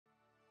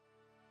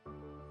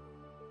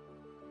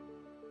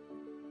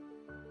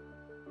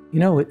You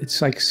know,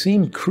 it's like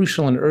seemed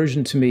crucial and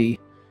urgent to me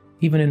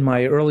even in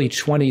my early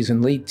 20s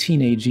and late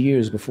teenage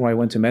years before I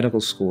went to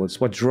medical school.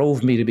 It's what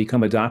drove me to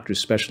become a doctor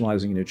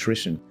specializing in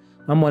nutrition.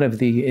 I'm one of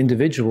the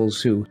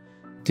individuals who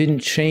didn't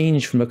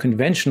change from a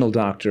conventional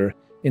doctor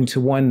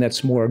into one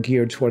that's more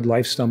geared toward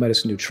lifestyle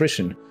medicine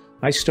nutrition.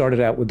 I started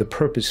out with the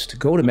purpose to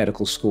go to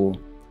medical school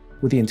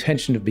with the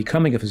intention of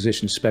becoming a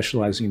physician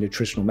specializing in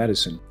nutritional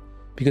medicine.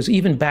 Because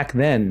even back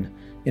then,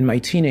 in my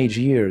teenage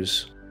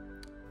years,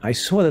 I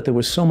saw that there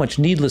was so much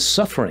needless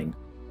suffering.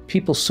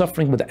 People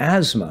suffering with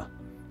asthma,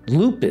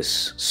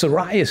 lupus,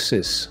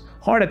 psoriasis,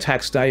 heart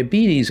attacks,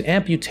 diabetes,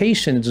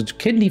 amputations,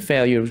 kidney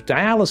failure,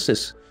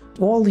 dialysis,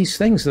 all these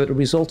things that are a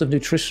result of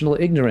nutritional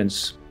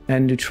ignorance,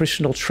 and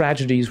nutritional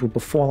tragedies were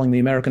befalling the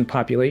American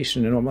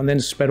population and then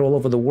spread all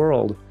over the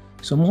world.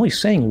 So I'm always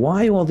saying,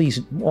 why all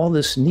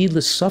this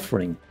needless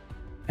suffering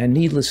and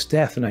needless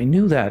death? And I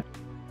knew that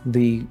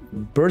the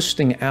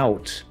bursting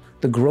out,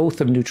 the growth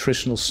of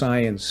nutritional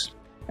science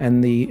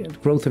and the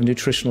growth of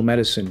nutritional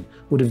medicine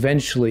would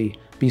eventually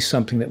be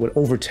something that would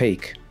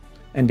overtake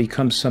and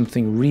become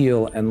something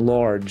real and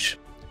large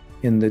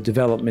in the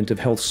development of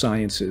health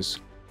sciences.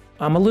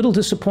 I'm a little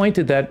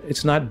disappointed that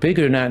it's not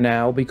bigger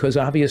now because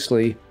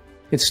obviously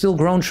it's still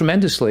grown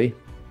tremendously.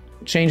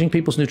 Changing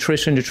people's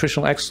nutrition,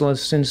 nutritional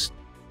excellence, since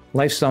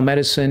lifestyle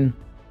medicine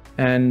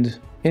and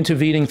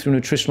intervening through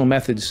nutritional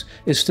methods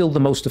is still the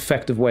most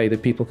effective way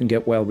that people can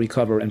get well,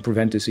 recover, and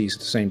prevent disease at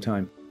the same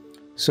time.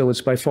 So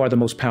it's by far the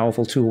most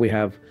powerful tool we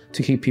have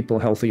to keep people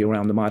healthy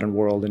around the modern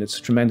world, and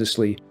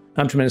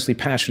I'm tremendously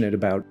passionate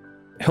about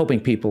helping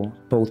people,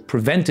 both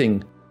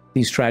preventing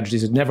these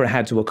tragedies that never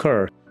had to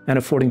occur and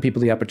affording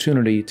people the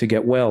opportunity to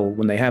get well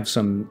when they have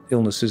some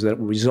illnesses that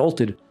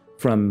resulted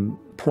from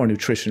poor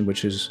nutrition,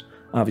 which is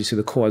obviously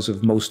the cause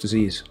of most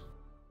disease.